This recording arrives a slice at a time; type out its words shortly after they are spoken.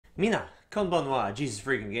Mina, konbanwa,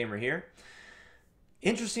 JesusFreakinGamer here.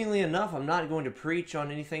 Interestingly enough, I'm not going to preach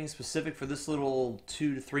on anything specific for this little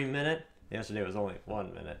 2 to 3 minute, yesterday was only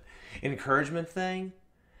 1 minute, encouragement thing.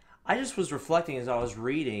 I just was reflecting as I was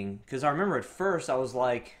reading, because I remember at first I was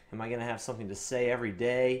like, am I going to have something to say every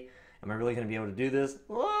day? Am I really going to be able to do this?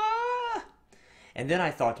 Ah! And then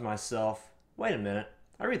I thought to myself, wait a minute,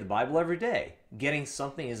 I read the Bible every day. Getting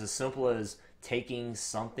something is as simple as taking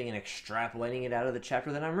something and extrapolating it out of the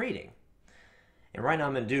chapter that I'm reading. And right now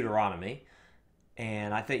I'm in Deuteronomy,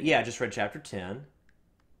 and I think, yeah, I just read chapter 10.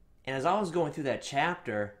 And as I was going through that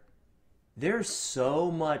chapter, there's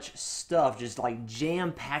so much stuff just like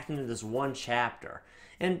jam-packed into this one chapter.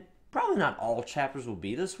 And probably not all chapters will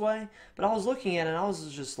be this way, but I was looking at it and I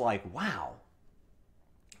was just like, wow.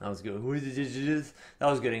 That was good. That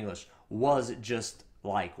was good English. Was just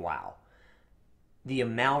like, wow. The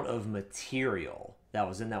amount of material that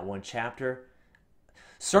was in that one chapter.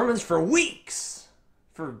 Sermons for weeks.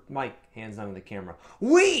 For my hands not on the camera.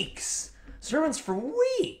 Weeks! Sermons for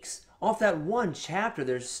weeks! Off that one chapter,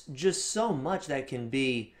 there's just so much that can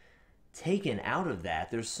be taken out of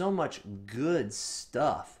that. There's so much good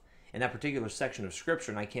stuff in that particular section of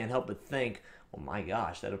Scripture, and I can't help but think, well, my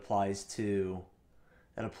gosh, that applies to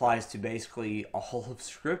basically all of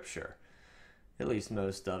Scripture. At least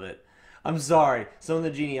most of it. I'm sorry, some of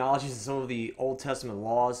the genealogies and some of the Old Testament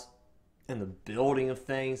laws and the building of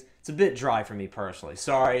things, it's a bit dry for me personally.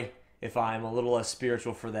 Sorry if I'm a little less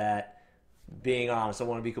spiritual for that. Being honest, I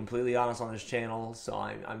want to be completely honest on this channel, so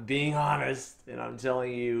I'm being honest, and I'm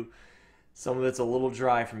telling you some of it's a little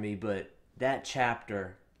dry for me, but that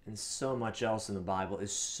chapter and so much else in the Bible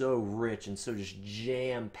is so rich and so just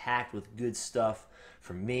jam-packed with good stuff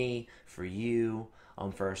for me, for you,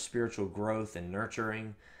 for our spiritual growth and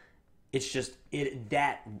nurturing. It's just,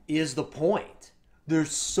 that is the point.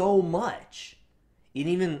 There's so much. In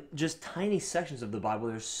even just tiny sections of the Bible,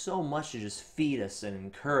 there's so much to just feed us and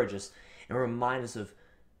encourage us and remind us of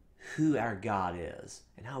who our God is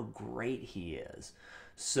and how great He is.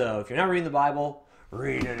 So if you're not reading the Bible,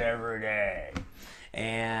 read it every day.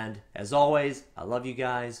 And as always, I love you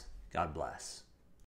guys. God bless.